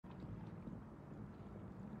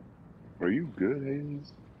Are you good,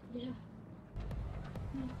 Hayes? Yeah.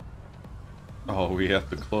 Oh, we at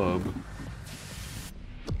the club.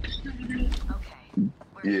 Okay.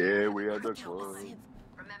 Yeah, we at the club.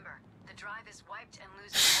 Remember, the drive is wiped and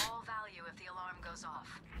loses all value if the alarm goes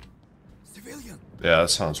off. Civilian. Yeah,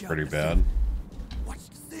 that sounds pretty bad. Watch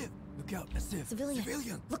the sieve. Look out, the sieve. Civilian.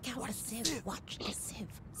 Civilian. Look out, a sieve. Watch the sieve.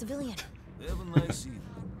 Civilian. Have a nice evening.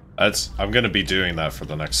 I'm gonna be doing that for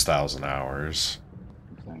the next 1,000 hours.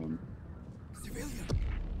 Civilian.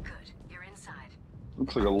 Good. You're inside.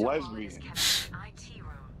 Looks like a lesbian. IT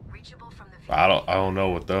room, reachable from the I don't know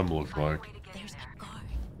what them look like. There's a guard.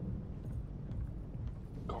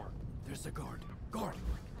 Guard. There's a guard. Guard.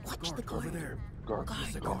 Watch the guard. Over there. Guard.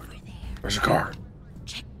 There's a Guard guard. over there. There's a guard.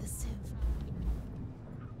 Check the sieve.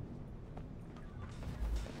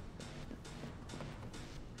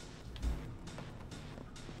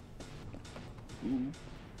 Ooh.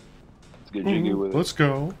 Let's get jiggy with it. Let's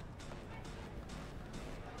go.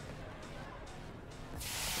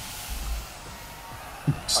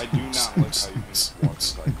 I do not like how you can walk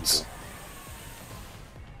inside people.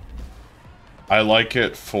 I like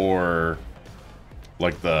it for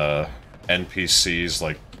like the NPCs,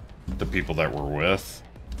 like the people that we're with,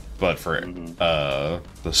 but for the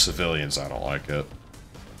civilians, I don't like it.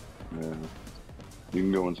 Yeah. You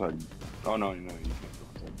can go inside. Oh no, you can't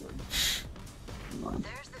go inside. Guard.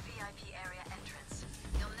 There's the VIP area entrance.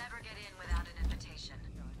 You'll never get in without an invitation.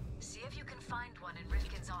 See if you can find one in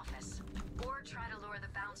Rifkin's office, or try to lure the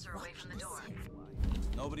bouncer away from the door.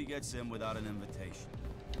 Nobody gets in without an invitation.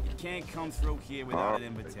 You can't come through here without an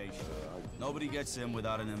invitation. Nobody gets in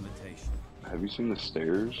without an invitation. Have you seen the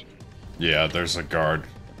stairs? Yeah, there's a guard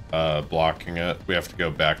blocking it. We have to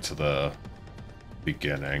go back to the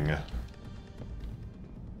beginning.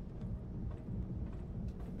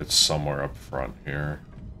 It's somewhere up front here.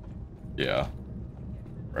 Yeah.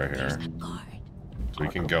 Right There's here. a guard. So we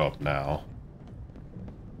can go up now.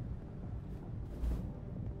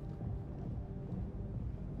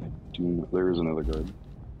 There is another guard.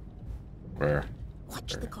 Where?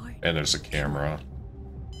 Watch the guard. And there's a camera.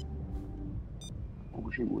 Oh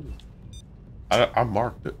shit, what is I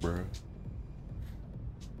marked it, bro.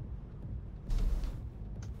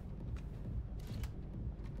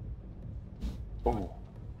 Oh.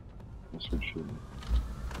 That's what should.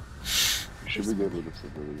 You should be good with the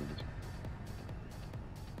civilians.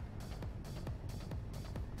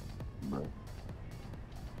 Right.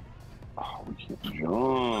 Oh, we can't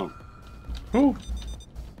jump. Who?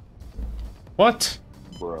 What?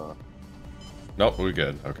 Bruh. Nope, we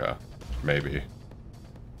good. Okay. Maybe.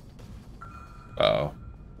 Uh-oh.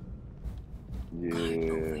 Yeah.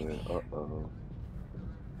 Uh-oh.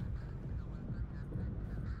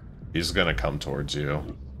 He's gonna come towards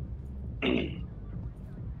you.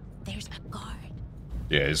 There's a guard.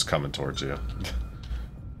 Yeah, he's coming towards you.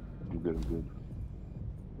 I'm good, I'm good.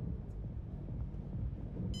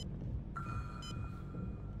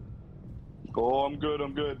 Oh, I'm good,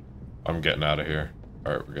 I'm good. I'm getting out of here.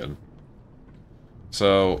 Alright, we're good.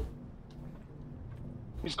 So...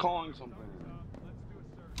 He's calling something.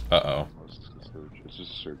 Uh-oh. Oh, it's just a search. It's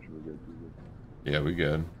just a search. We're good, we're good. Yeah, we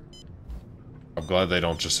good. I'm glad they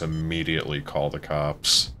don't just immediately call the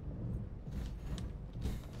cops.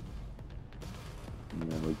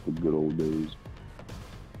 Yeah, like the good old days.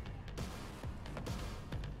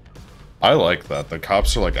 I like that. The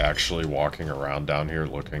cops are like actually walking around down here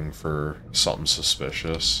looking for something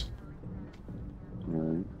suspicious.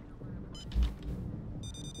 Right.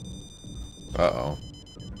 Uh-oh.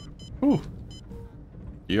 Whew.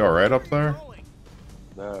 You alright up there?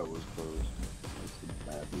 That was close. That's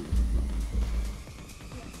the bad news.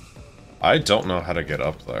 I don't know how to get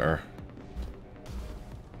up there.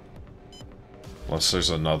 Unless there's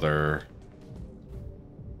another...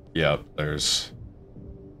 Yep, there's...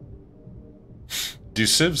 Do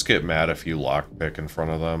civs get mad if you lockpick in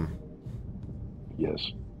front of them?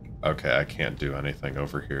 Yes. Okay, I can't do anything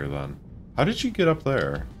over here then. How did you get up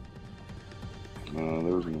there? There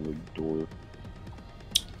was another door.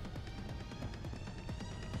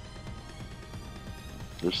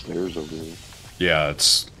 There's stairs over here. Yeah,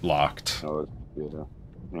 it's locked. Oh, yeah.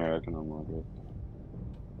 Yeah, I can unlock it.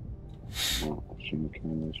 Oh, I've seen the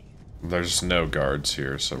cameras. There's no guards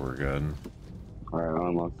here, so we're good. Alright, I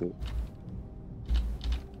unlocked it.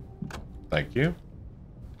 Thank you.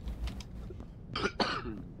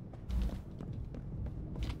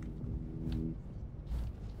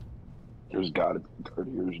 There's gotta be a guard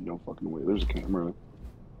here. There's no fucking way. There's a camera.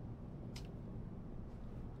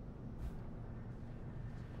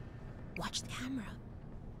 Watch the camera.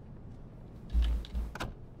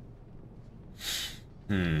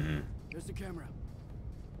 There's the camera.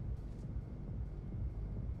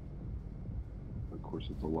 course,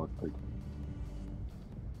 it's a lockpick.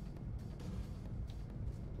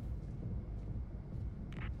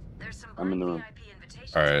 There's some I'm in the room. VIP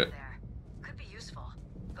invitations All right. over there. Could be useful,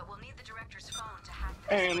 but we'll need the director's phone to hack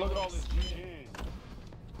this. And look at all this shit.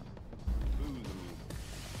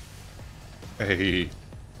 Hey,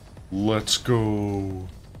 let's go. Oh,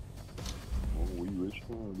 we rich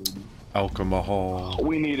now, baby. Alcohol.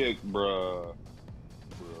 We need it, bruh.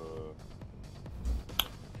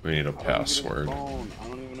 We need a How do I get his password. phone? I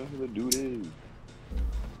don't even know who the dude is.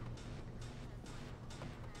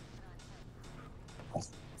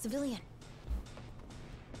 Civilian.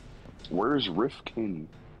 Where's Rifkin?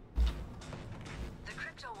 The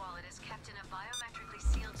crypto wallet is kept in a biometrically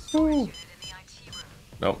sealed storage unit in the IT room.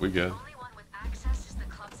 Nope, we The good. only one with access is the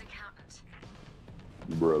club's accountant.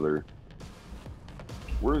 Brother.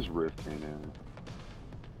 Where's Rifkin at?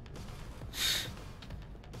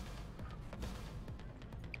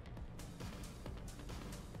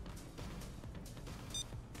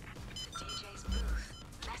 The DJ's booth.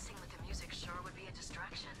 Messing with the music sure would be a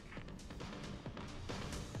distraction.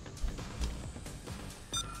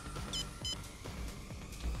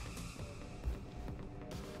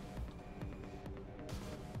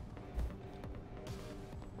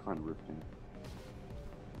 Find Rifkin.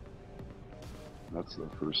 That's the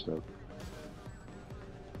first step.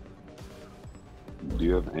 Do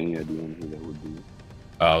you have any idea on who that would be?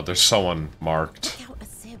 Oh, there's someone marked. Look out, a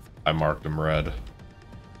sieve. I marked them red.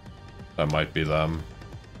 That might be them.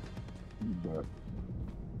 But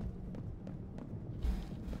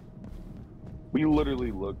we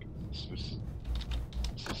literally look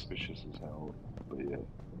suspicious as hell. But yeah.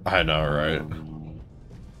 I know, right?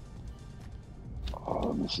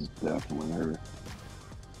 Oh, this is definitely her.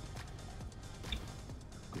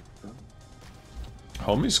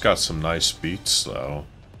 Homie's got some nice beats, though.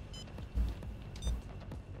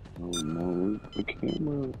 Oh no, the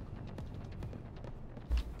camera.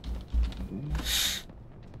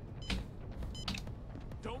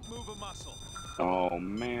 Don't move a muscle. Oh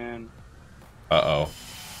man. Uh-oh.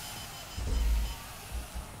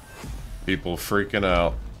 People freaking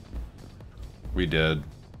out. We did.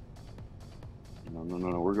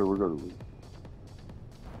 No, we're good.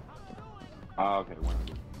 Ah, okay, we're not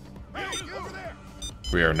good. Hey, over there!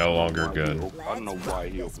 We are no longer Why he good. op- I don't know why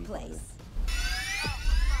he This opened fire. place.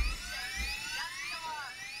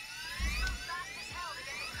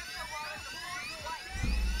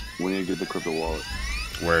 We need to get the crypto wallet.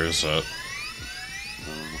 Where is it?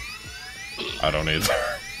 I don't either.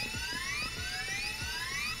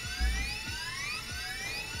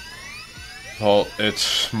 Well,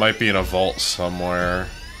 it might be in a vault somewhere.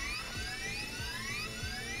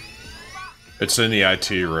 It's in the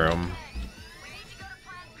IT room.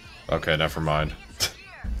 Okay, never mind.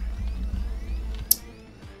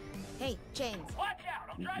 Hey, James.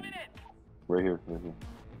 Right here.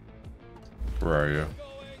 Where are you?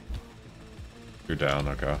 You're down,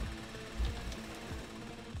 okay.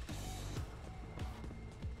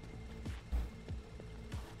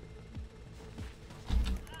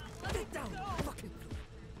 Get down, fucking.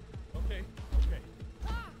 Okay.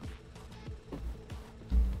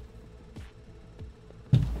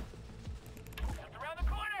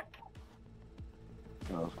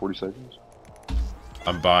 40 seconds.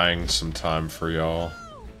 I'm buying some time for y'all.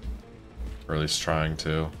 Or at least trying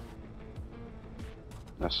to.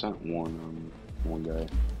 I sent one guy.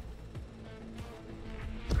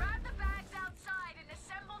 Grab the bags outside and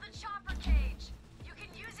assemble the chopper cage. You can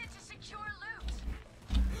use it to secure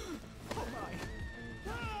loot.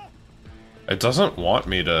 It doesn't want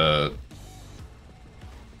me to...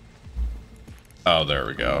 Oh, there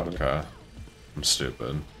we go. Okay. I'm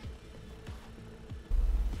stupid.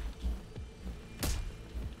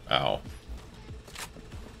 Ow.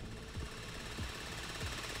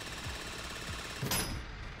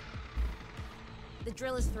 The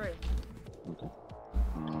drill is through. Okay.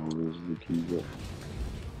 Where's the keys at?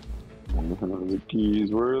 Where are the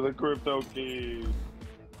keys? Where are the crypto keys?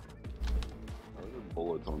 Are there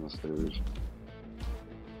bullets on the stairs?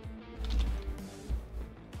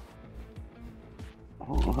 I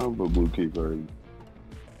don't have a blue key card.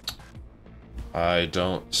 I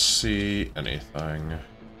don't see anything.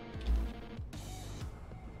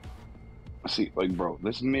 See, like, bro,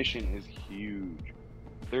 this mission is huge.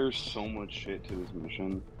 There's so much shit to this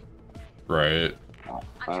mission. Right.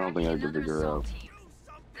 I don't think I could figure it out.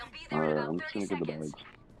 They'll be there in Alright, about I'm just 30 gonna get the seconds. bags.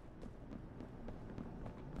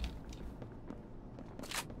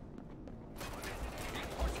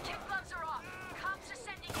 Kick gloves are off. Cops are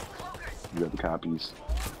sending in cloakers. You got the copies.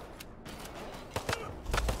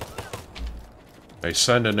 They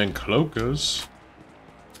sending in cloakers.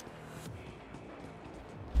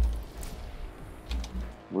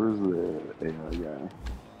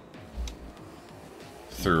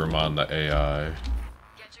 threw him on the AI.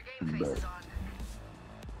 Get your game faces on.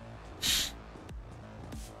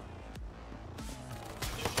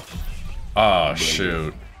 Ah,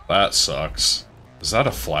 shoot. That sucks. Is that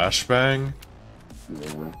a flashbang? Yeah,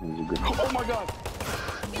 he's a good. Oh my god!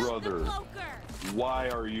 Brother, why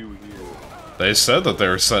are you here? They said that they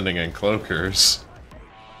were sending in cloakers.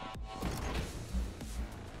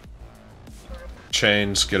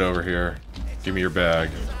 Chains, get over here. Give me your bag.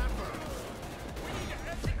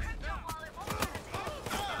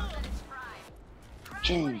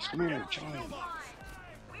 James, come here, James.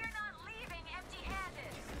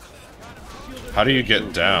 How do you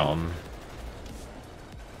get down?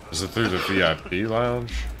 Is it through the VIP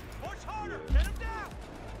lounge?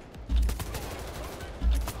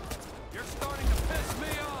 You're starting to piss me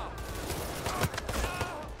off.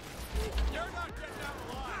 You're not getting out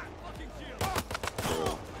alive. Fucking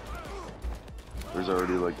kill. There's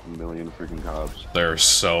already like a million freaking cops. There are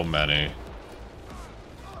so many.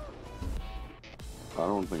 I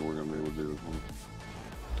don't think we're gonna be able to do this one.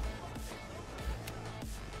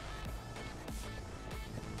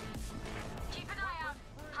 Keep an eye out.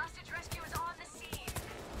 Hostage rescue is on the scene.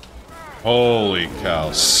 Holy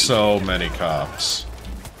cow, so many cops.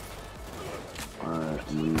 Alright,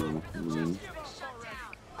 Shut down.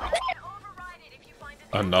 Override it if you find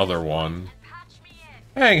a Another one. patch me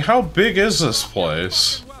in. Dang, how big is this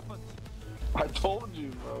place? I told you,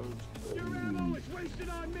 bro.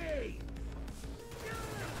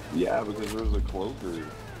 Yeah, because there's a cloaker.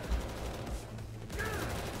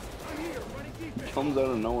 He comes out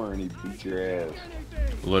of nowhere and he beats your ass.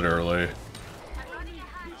 Literally. I'm running a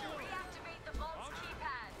hack to reactivate the vault's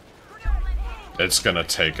keypad. Don't let anyone It's gonna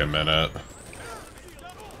take a minute.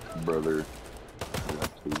 Brother. Yeah,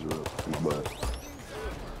 please up his butt.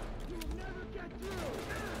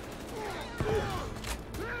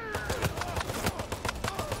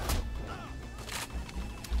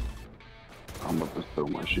 I'm about to throw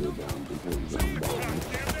my shield down because I'm down.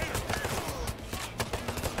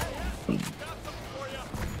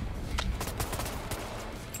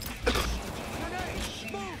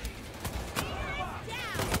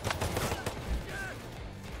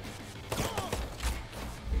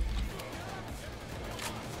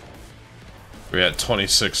 We're at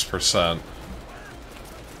 26%.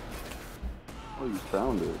 Oh, you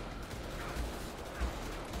found it.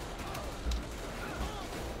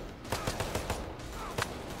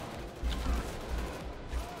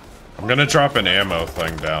 I'm gonna drop an ammo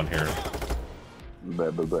thing down here.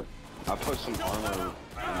 Bet. I put some armor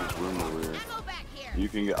in this room over here. Ammo back here. You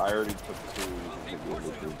can get. I already took 2. You can get the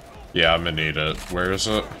other 2. Yeah, I'm gonna need it. Where is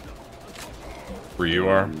it? Where you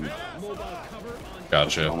are?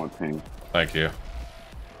 Gotcha. On my ping. Thank you.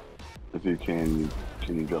 If you can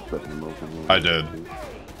you drop that ammo thing? I did.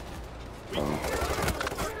 Oh.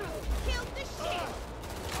 Killed the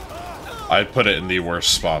shit. I put it in the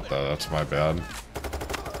worst spot though, that's my bad.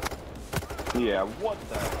 Yeah, what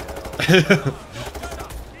the hell?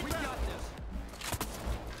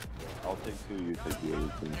 I'll take 2, you take the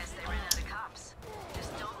other 2. Guess they ran out of cops.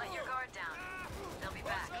 Just don't let your guard down. They'll be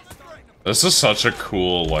back. This is such a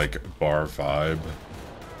cool, like, bar vibe.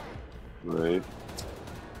 Right?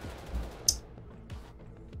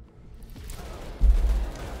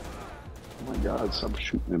 Oh my god, stop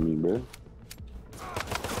shooting at me, bro.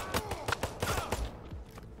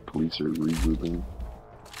 Police are regrouping.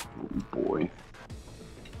 Oh boy.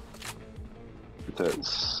 It's at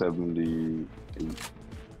 78.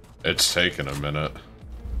 It's taken a minute.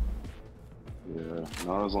 Yeah,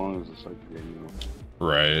 not as long as the second game,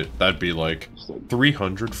 Right, that'd be like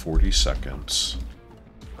 340 seconds.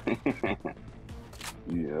 Yeah,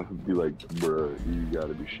 it'd be like, bruh, you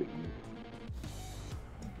gotta be shitting me.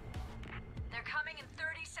 They're coming in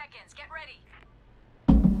 30 seconds. Get ready.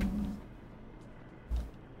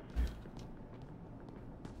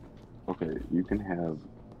 Okay, you can have.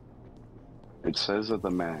 It says that the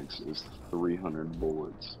max is 300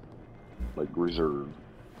 bullets, like reserve.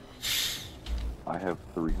 I have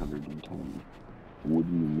 310. What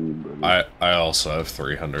do you mean, brother? I also have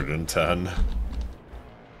 310.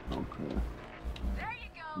 Okay. There you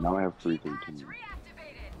go. Now I have Keypad's 313.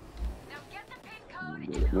 reactivated. Now get the pin code and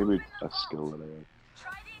Maybe open the a skill that I have.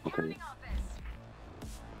 Try the accounting office.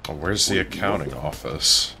 Oh, where's the accounting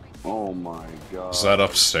office? Oh my god. Is that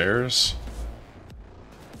upstairs?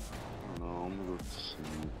 I don't know, I'm gonna go see.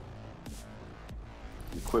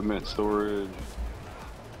 Equipment storage.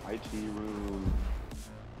 IT room.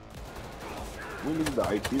 We needed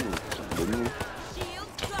the IT room for something, didn't we?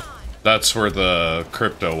 Shield's gone. That's where the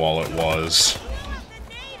crypto wallet was.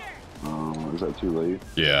 Is that too late?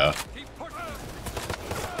 Yeah.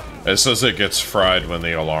 It says it gets fried when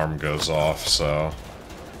the alarm goes off, so...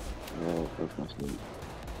 Oh, that's messed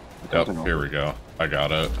up. Yep, here we go. I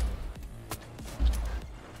got it.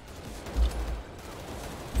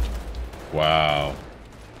 Wow.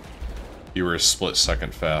 You were a split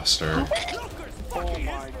second faster. Oh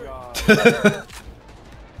my god.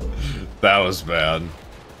 That was bad.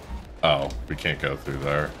 Oh, we can't go through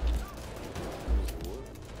there.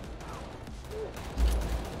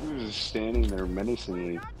 He was just standing there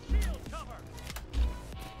menacingly.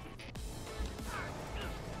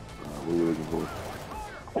 What are you looking for?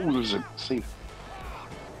 Oh, there's a safe.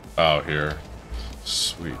 Oh, here.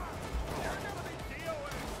 Sweet.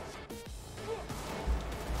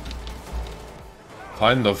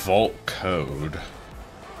 Find the vault code.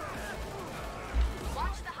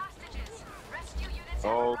 Watch the hostages. Rescue units have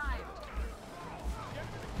Oh. arrived.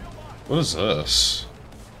 What is this?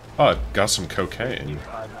 Oh, I got some cocaine.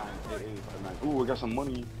 598859. Ooh, I got some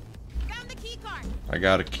money. Found the key card. I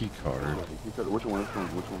got a key card. Which one?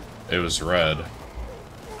 Which one? It was red.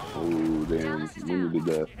 Oh, damn. We needed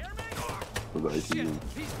that. For the ICU.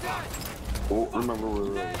 Oh, remember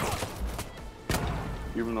where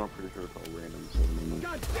even though I'm pretty sure it's all random, so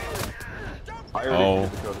I already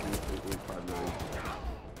picked the code 859.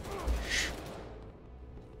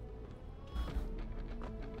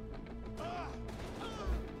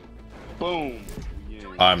 Boom! Yeah.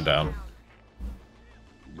 I'm down.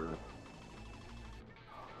 Bruh.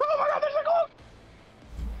 Oh my god, there's a gold!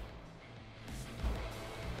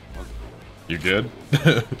 You good?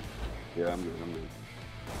 Yeah, I'm good, I'm good.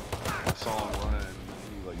 I saw him run, and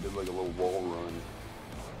he like did like a little wall run.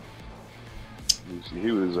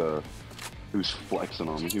 He was flexing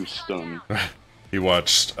on me, he was stunned. He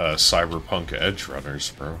watched Cyberpunk Edge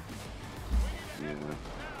Runners, bro. Yeah.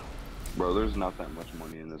 Bro, there's not that much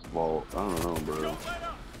money in this vault. I don't know, bro.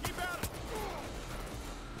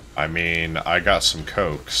 I mean, I got some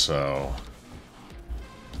coke, so...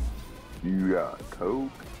 You got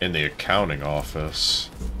coke? In the accounting office.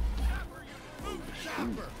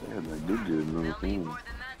 Shoot, they had that good in the They'll need thing. more than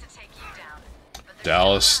that to take you down. But the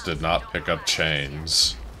Dallas did not pick up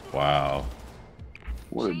chains. Wow.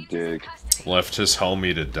 What a dick. Left his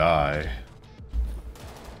homie to die.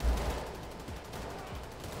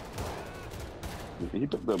 He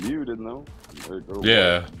picked up you, didn't know? Or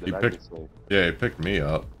Yeah, what he did I picked. just say? Yeah, he picked me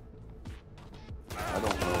up. I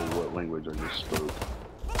don't know what language I just spoke.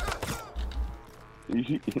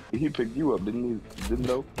 He picked you up, didn't he? Didn't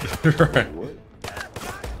know? Right. What?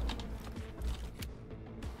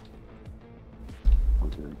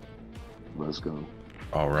 Okay, let's go.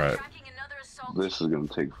 All right. tracking another assault This is gonna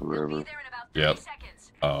take We'll forever. be there in about 30 Yep.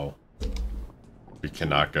 seconds. Oh. We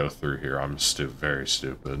cannot go through here. I'm very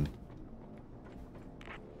stupid.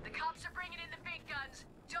 The cops are bringing in the big guns.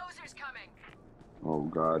 Dozer's coming. Oh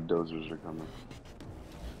god, dozers are coming.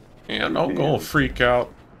 And I'm gonna freak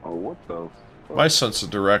out. Oh, what the fuck? My sense of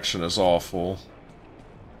direction is awful.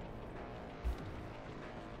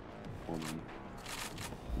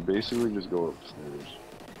 Basically, just go upstairs.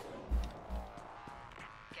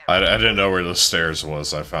 I didn't know where the stairs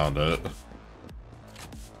was. I found it.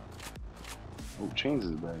 Oh, chains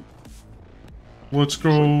is back. Let's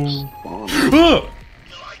go. Spawn. Ah!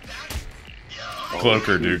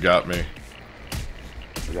 Cloaker dude got me.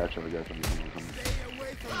 I got you,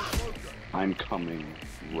 I'm coming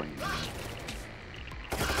right now.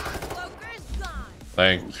 Cloaker's gone.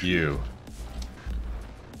 Thank you.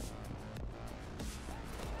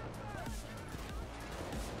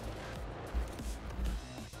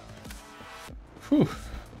 Whew.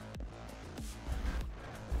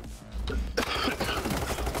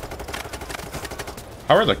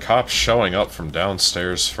 How are the cops showing up from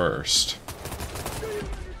downstairs first?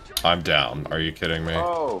 I'm down. Are you kidding me?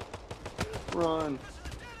 Oh! Run!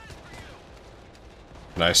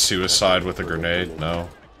 Can I suicide with a grenade? No.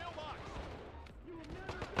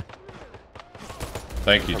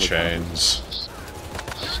 Thank you, Chains.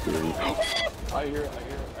 Scary. I hear it.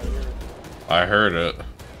 I heard it.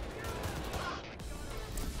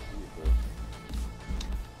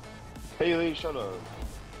 Haley, shut up.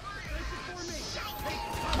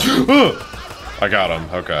 I got him.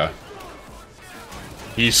 Okay.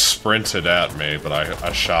 He sprinted at me, but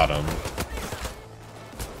I shot him.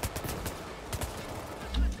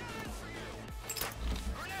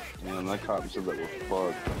 Man, that cop said that we're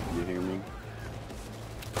fucked. You hear me?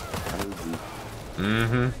 I heard you.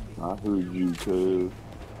 Mm-hmm. I heard you, cuz.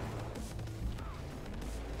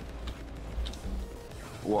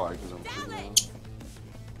 Why? Because I'm freaking out?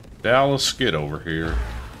 Dallas, get over here.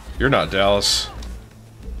 You're not Dallas.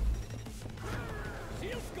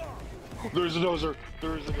 There's a dozer!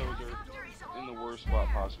 There's a dozer! In the worst spot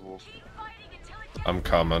possible. Keep fighting until it gets I'm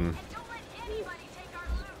coming. and don't let anybody take our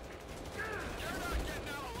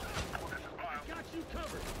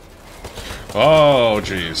loot. Oh,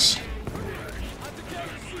 jeez.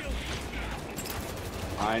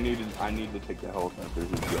 I need to take the health after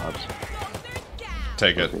he drops.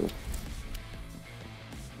 Take it. Okay.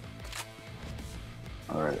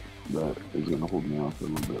 Alright, that is gonna hold me off for a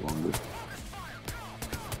little bit longer.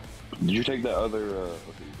 Did you take that other,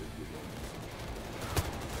 okay,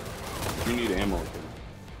 you need ammo, okay?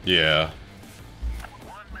 Yeah.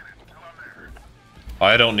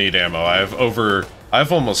 I don't need ammo. I have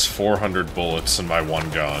almost 400 bullets in my one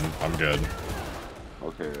gun. I'm good.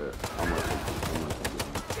 Okay, I'm gonna take it.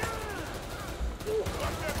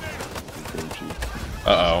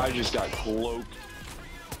 Uh-oh. I just got cloaked.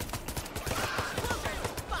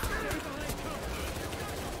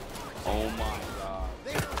 Oh my god.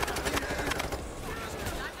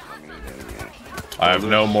 I have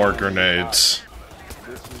no more grenades.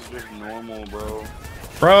 This is just normal, bro.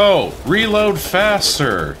 Bro, reload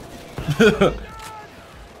faster.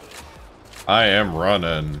 I am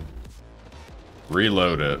running.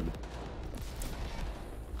 Reload it.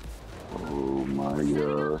 Oh my gosh.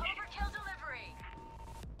 Overkill delivery.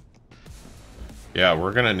 Yeah,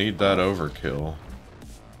 we're gonna need that overkill.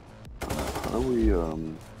 How do we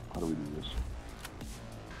do this?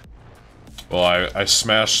 Well, I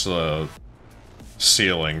smashed the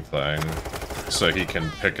ceiling thing so he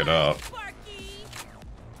can pick it up.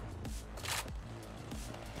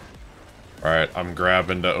 Alright, I'm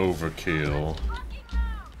grabbing the overkill. Fucking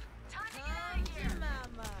move. Time to get out of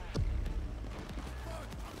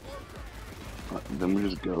here. Then we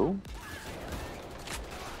just go?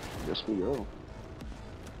 I guess we go.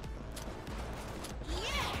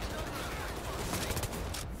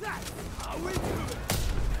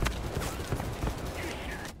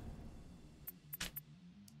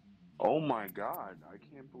 Oh my god, I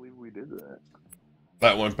can't believe we did that.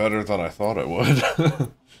 That went better than I thought it would.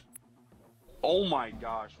 Oh my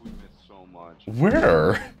gosh, we missed so much.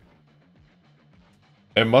 Where?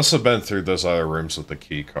 It must have been through those other rooms with the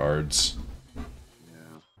key cards.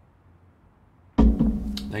 Yeah.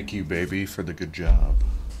 Thank you, baby, for the good job.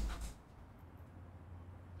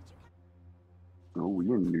 Oh, we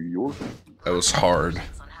in New York. That was hard.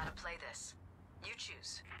 On how to play this. You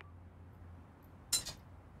choose.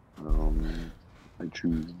 I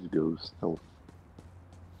choose to go stealth.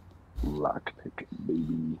 Lockpick,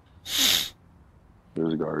 baby.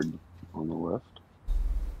 There's a guard on the left.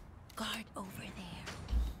 Guard over there.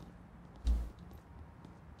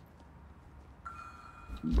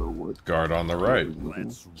 Bro, what? Guard on the right.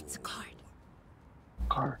 It's a guard.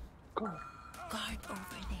 Guard. Guard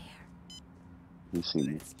over there. You see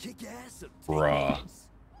me. Bruh.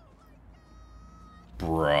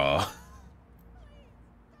 Bruh.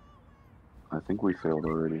 I think we failed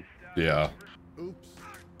already. Yeah. Oops.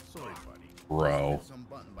 Sorry, buddy. Bro. Hit some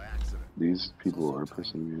button by accident. These people are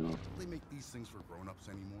pissing me off. Do they make these things for grown-ups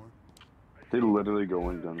anymore? They literally go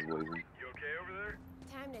in guns blazing. You okay over there?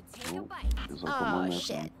 Time to take a Oh, bite. is that the one Oh that's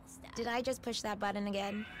shit. on? Did I just push that button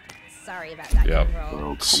again? Sorry about that, Yep. control. Bro,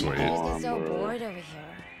 come Sweet. I'm on, just so bro. bored over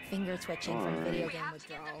here. Finger twitching from Alright. video We game have to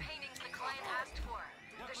get the withdrawal. paintings the client asked for.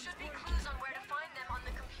 There should be clues on where to find them on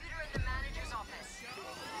the computer in the manager's office.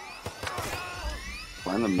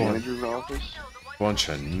 Find the manager's office? No, the one Bunch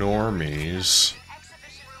of normies.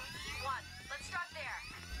 exhibition room E1. Let's start there.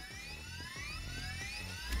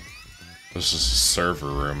 This is a server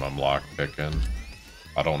room I'm lockpicking.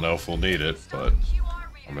 I don't know if we'll need it, but QR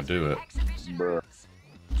readers I'm gonna do it. exhibition Bruh. rooms.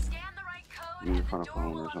 Scan the right code Use and a the door phone or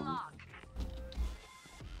will something. unlock.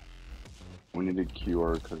 We need a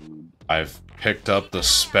QR code. I've picked up the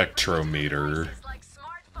spectrometer. Devices like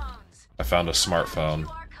smartphones. I found a smartphone.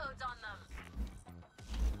 QR codes on them.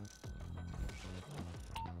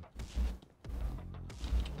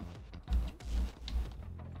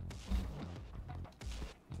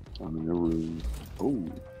 I'm in a room. Oh,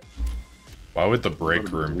 Why would the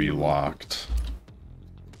break room be locked?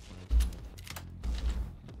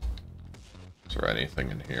 Is there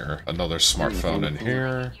anything in here? Another smartphone in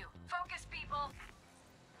here. You. Focus, people.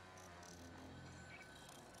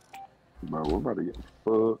 bro, we're about to get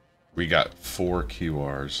fucked. We got 4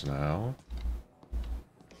 QRs now.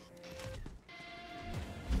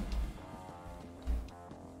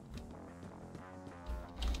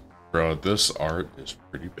 Bro, this art is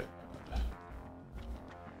pretty bad.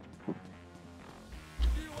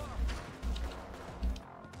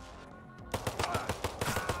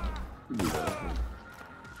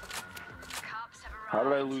 Cops have How did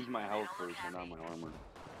I arrived. lose my health first and not my armor?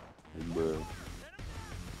 Bro.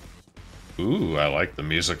 Ooh, I like the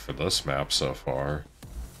music for this map so far.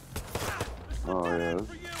 Oh yeah.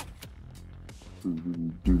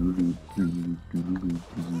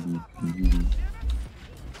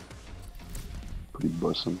 Pretty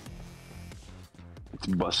bussin'. It's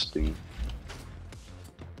busting.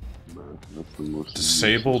 That's the most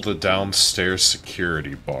Disable the downstairs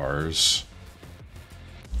security bars.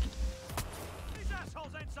 These assholes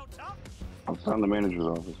ain't so tough. I found the manager's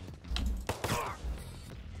office.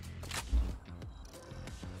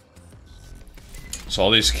 So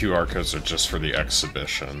all these QR codes are just for the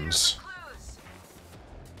exhibitions.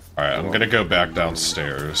 Alright, I'm gonna go back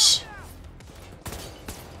downstairs.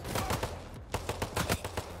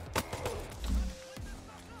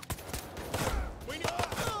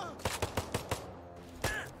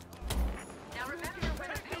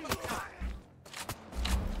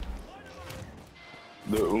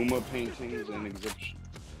 The UMA paintings and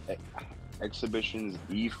exhibitions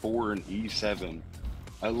E4 and E7.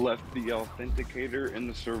 I left the authenticator in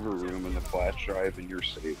the server room and the flash drive in your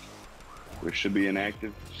safe. There should be an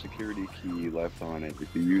active security key left on it.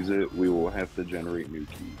 If you use it, we will have to generate new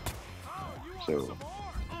keys. So,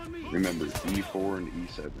 remember, E4 and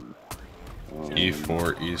E7.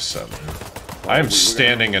 E4, E7. I am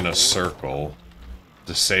standing in a circle,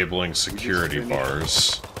 disabling security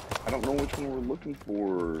bars. I don't know which one we're looking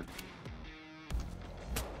for.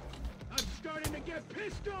 I'm starting to get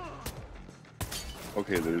pissed off.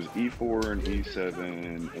 Okay, there's E4 and E7,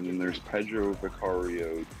 and then there's Pedro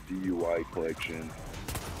Vicario DUI collection,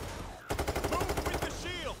 Move with the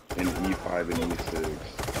shield. and E5 and E6.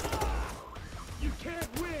 You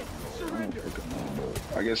can't win. Surrender.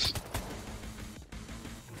 I guess.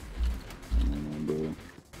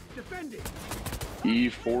 Defend it.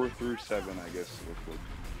 E4 through 7, I guess.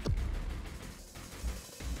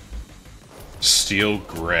 Steal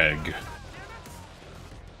Greg.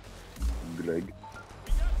 Greg.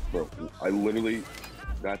 Bro, I literally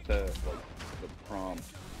got the prompt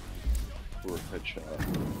for a headshot.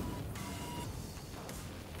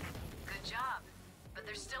 Good job. But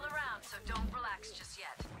they're still around, so don't relax just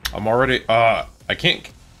yet. I'm already, I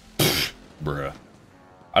can't, bruh.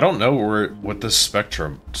 I don't know what this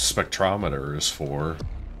spectrometer is for.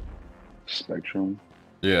 Spectrum?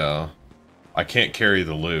 Yeah. I can't carry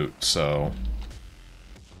the loot, so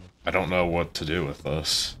I don't know what to do with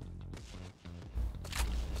this.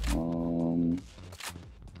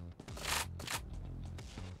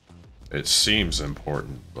 It seems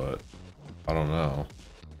important, but I don't know.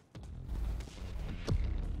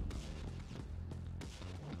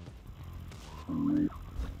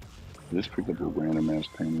 Just picked up a random ass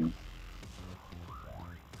painting.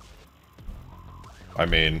 I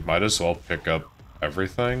mean, might as well pick up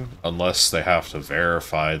everything, unless they have to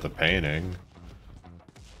verify the painting.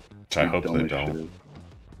 Which I hope they don't.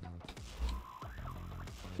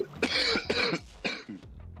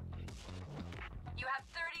 You have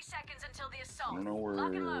 30 seconds until the assault. I don't know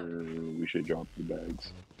Lock and load. where we should drop the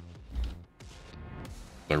bags.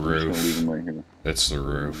 The I'm just gonna leave roof. them right here. It's the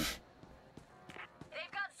roof.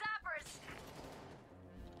 They've got zappers.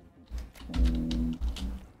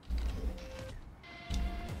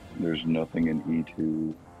 There's nothing in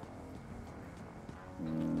E2.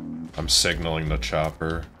 I'm signaling the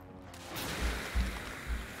chopper.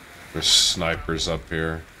 There's snipers up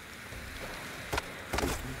here. Get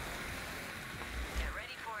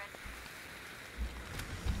ready for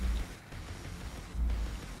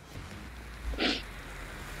it.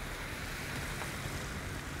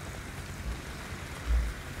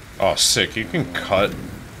 Oh, sick. You can cut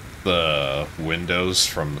the windows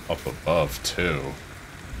from up above, too.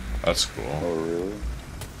 That's cool. Oh, really?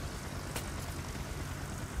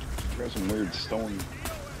 Got some weird stone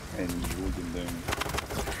and looking thing.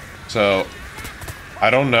 So, I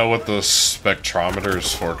don't know what the spectrometer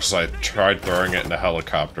is for, because I tried throwing it in a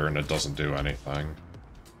helicopter and it doesn't do anything.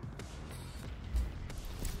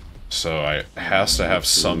 So, it has to have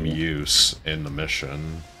some use in the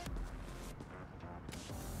mission.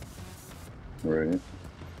 Right.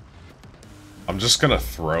 I'm just gonna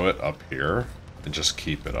throw it up here and just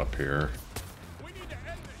keep it up here. We need to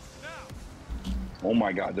end this now. Oh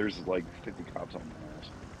my god, there's like 50 cops on my ass.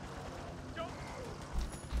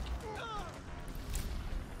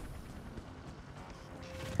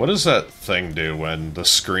 What does that thing do when the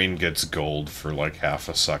screen gets gold for like half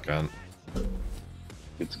a second?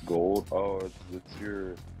 It's gold. Oh, it's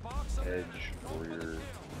your edge or your.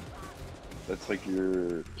 That's like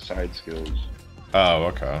your side skills. Oh,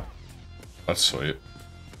 okay. That's sweet.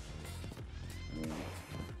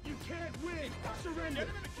 You can't win. Surrender. Get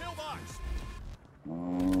him in the kill box.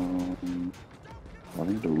 I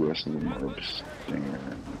think the rest of them are upstairs.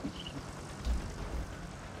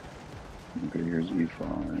 Okay, here's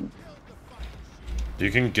E5.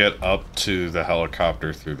 You can get up to the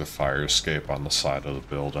helicopter through the fire escape on the side of the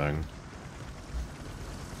building.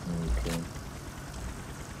 Okay.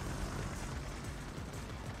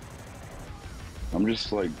 I'm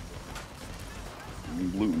just like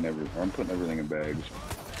looting everything. I'm putting everything in bags.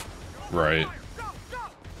 Right.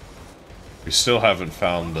 We still haven't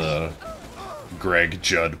found the Greg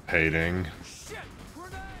Judd painting.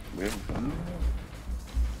 We haven't found that?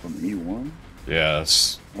 From E1?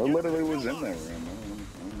 Yes. What literally was in that room?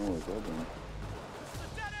 I don't know what's open.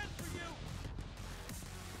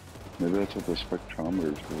 Maybe that's what the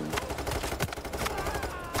spectrometer's for.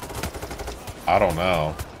 I don't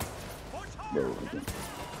know. Bro, I'm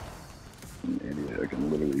an idiot. I can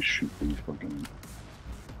literally shoot these fucking...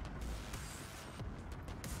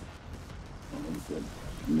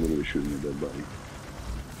 I'm literally shooting a dead body.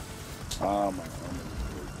 Ah, my armor.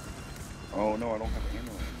 Oh no, I don't have ammo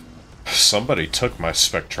anymore. Somebody took my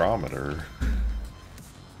spectrometer.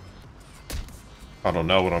 I don't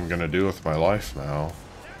know what I'm gonna do with my life now.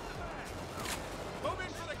 You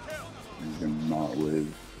can not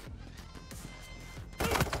live.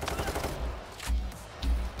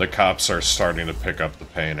 The cops are starting to pick up the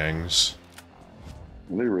paintings.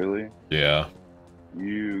 Are they really? Yeah.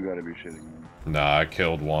 You gotta be shitting me. Nah, I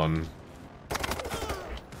killed one.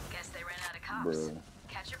 Guess they ran out of cops. Bruh.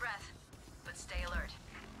 Catch your breath, but stay alert.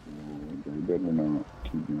 They better not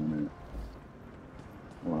keep doing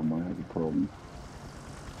it. Or I might have a problem.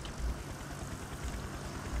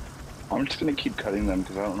 I'm just gonna keep cutting them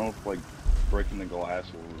because I don't know if like breaking the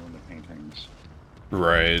glass will ruin the paintings.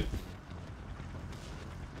 Right.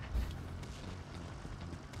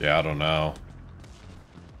 Yeah, I don't know.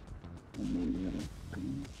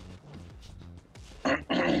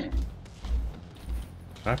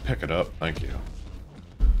 Can I pick it up? Thank you.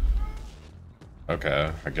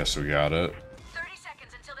 Okay, I guess we got it. 30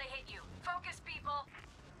 seconds until they hit you. Focus, people.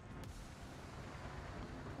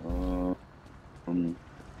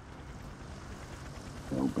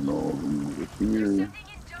 Open all of them over here.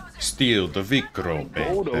 Steal the Vicro, baby.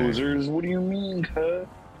 Bulldozers? What do you mean, cuz?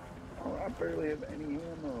 Oh, I barely have any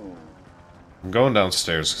ammo. I'm going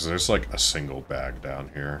downstairs because there's like a single bag down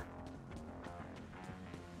here.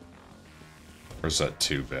 Where's that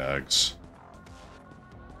 2 bags?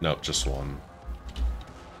 Nope, just one.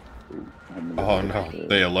 Oh no,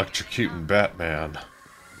 they electrocuting Batman.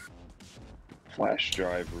 Flash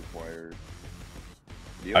drive required.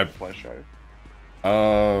 Do you have a flash drive?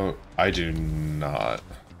 I do not.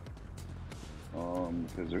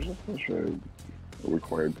 Because there's a flash drive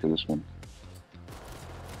required for this one.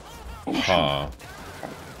 Oh, Huh.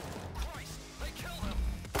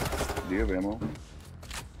 Do you have ammo?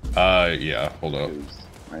 Yeah, hold up.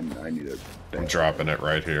 I need it. I'm dropping it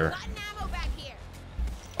right here.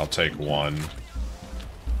 I'll take one.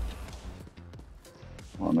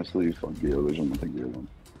 Honestly, fuck the others. I'm gonna take the other one.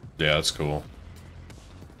 Yeah, that's cool.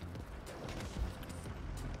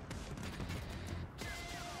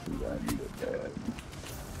 I need it bad.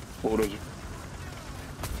 Bulldozer.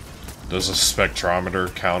 Does a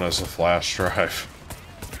spectrometer count as a flash drive?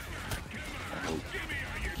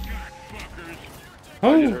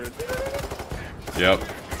 Oh. Yep.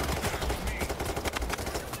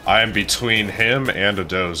 I am between him and a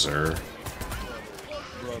dozer.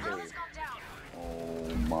 Brother.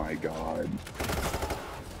 Oh my god.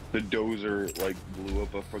 The dozer, like, blew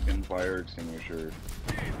up a freaking fire extinguisher.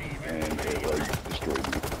 And it, like, destroyed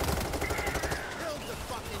me.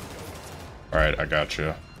 Alright, I got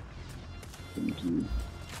you. Thank you.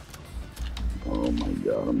 Oh my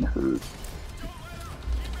god, I'm hurt.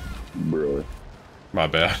 Bruh. My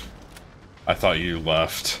bad. I thought you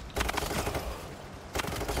left.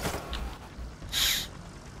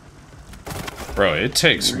 Bro, it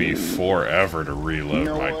takes me forever to reload You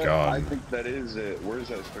know my what? gun. I think that is it. Where's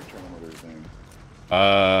that spectrometer thing?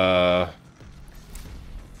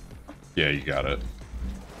 Yeah, you got it.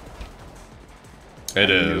 It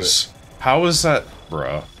is. How is that,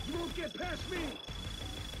 bruh?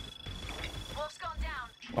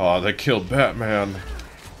 Oh, they killed Batman.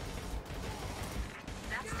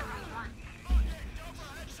 That's the right one.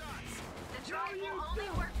 The drive will only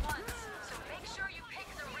work once, so make sure you pick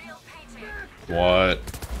the real painting. What?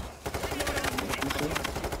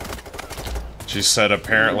 She said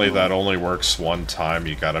apparently that only works one time.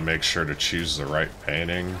 You gotta make sure to choose the right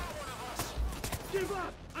painting. Well,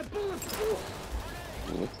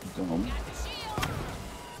 that's dumb.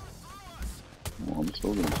 Well, I'm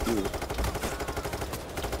still gonna do it.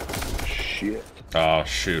 Shit. Oh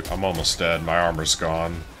shoot, I'm almost dead. My armor's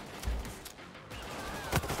gone.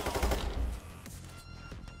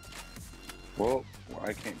 Well, I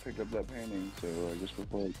I can't pick up that painting, so I just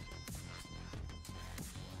replied.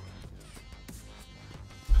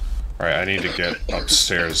 Alright, I need to get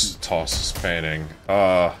upstairs to toss this painting.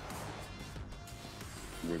 Where's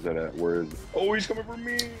that at? Where is it? Oh, he's coming for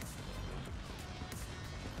me!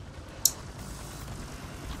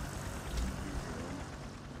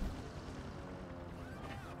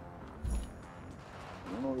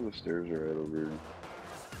 I don't know where the stairs are at over here.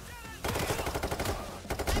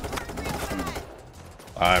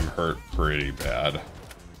 I'm hurt pretty bad.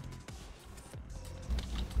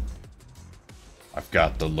 I've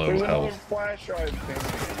got the low There's another health. flash drive thing.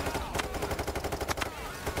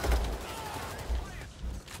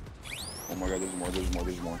 Oh my god,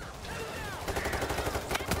 there's more.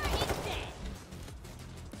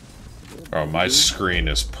 Oh, my screen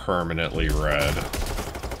is permanently red.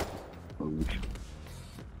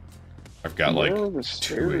 I've got like Where are the 2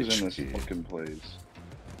 stairs in this HP. fucking place?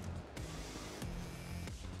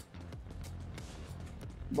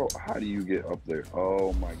 Bro, how do you get up there?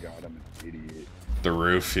 Oh my god, I'm an idiot. The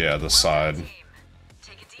roof, yeah, the side.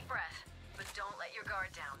 Take a deep breath, but don't let your guard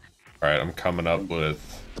down. Alright, I'm coming up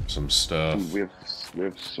with some stuff. Dude, we have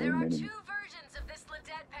so There are many. 2 versions of this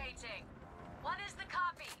Ledette painting. One is the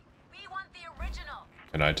copy. We want the original.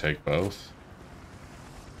 Can I take both?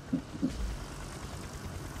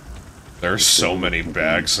 There's so many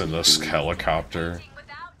bags in this helicopter.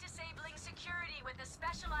 Without disabling security with a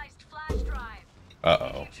specialized flash drive.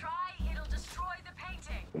 Uh-oh. If you try, it'll destroy the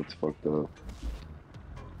painting. That's fucked up.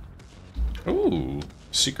 Ooh,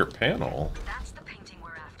 secret panel. That's the painting we're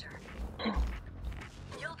after.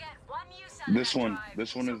 You'll get 1 use out of This that one. drive,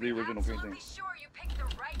 This one so is the be original absolutely painting. sure you picked the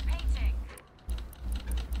right painting.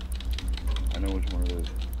 I know which one it is.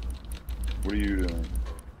 What are you doing?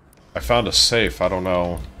 I found a safe. I don't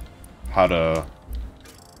know how to...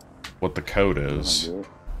 what the code is.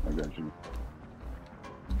 I got you.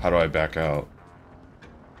 How do I back out?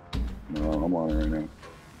 No, I'm on it right now.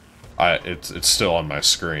 It's still on my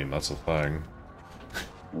screen. That's the thing. I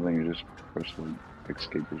think you just press like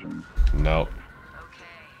escape or something. Nope. Okay,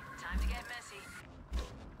 time to get messy.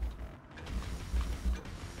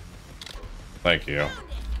 Thank you.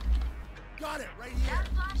 Got it right That here.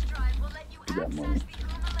 flash drive will let you You got access money. the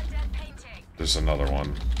Uma Ledette painting. There's another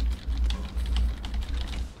one.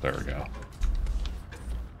 There we go.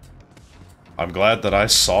 I'm glad that I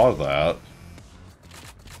saw that.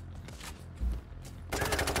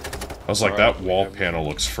 I was like, that wall panel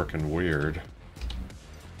looks freaking weird.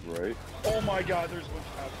 Right? Oh my god, there's one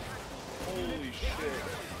out. Holy shit.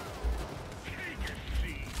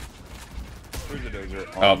 Where's the dozer?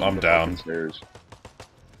 Oh, On I'm the down. fucking stairs.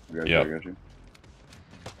 I got you, Yep. I got you.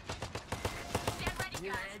 Get ready,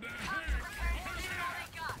 guys. Cops are preparing to shoot all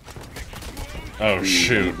they got. Oh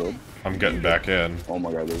shoot. I'm getting back in. Oh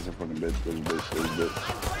my god, there's a fucking bitch, there's a bitch, there's a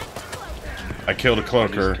bitch. I killed a I just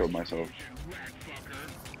cloaker. killed myself.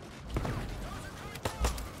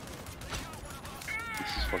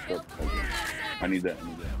 This is fucked up. I need that, I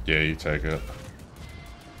need that. Yeah, you take it.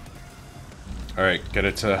 Alright, get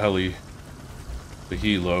it to heli. The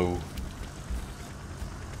helo.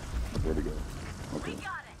 Where'd it go? Okay.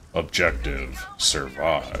 Objective.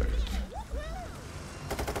 Survive.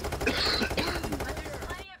 Plenty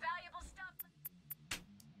of valuable stuff.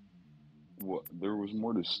 What? There was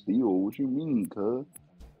more to steal? What you mean, cuz?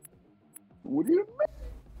 What do you mean?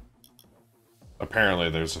 Apparently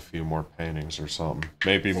there's a few more paintings or something.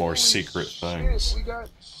 Maybe more secret things. We got,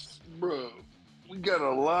 bro, we got a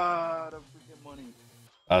lot of freaking money.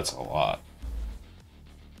 That's a lot.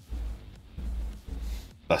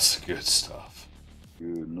 That's the good stuff.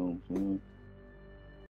 Good, no, man.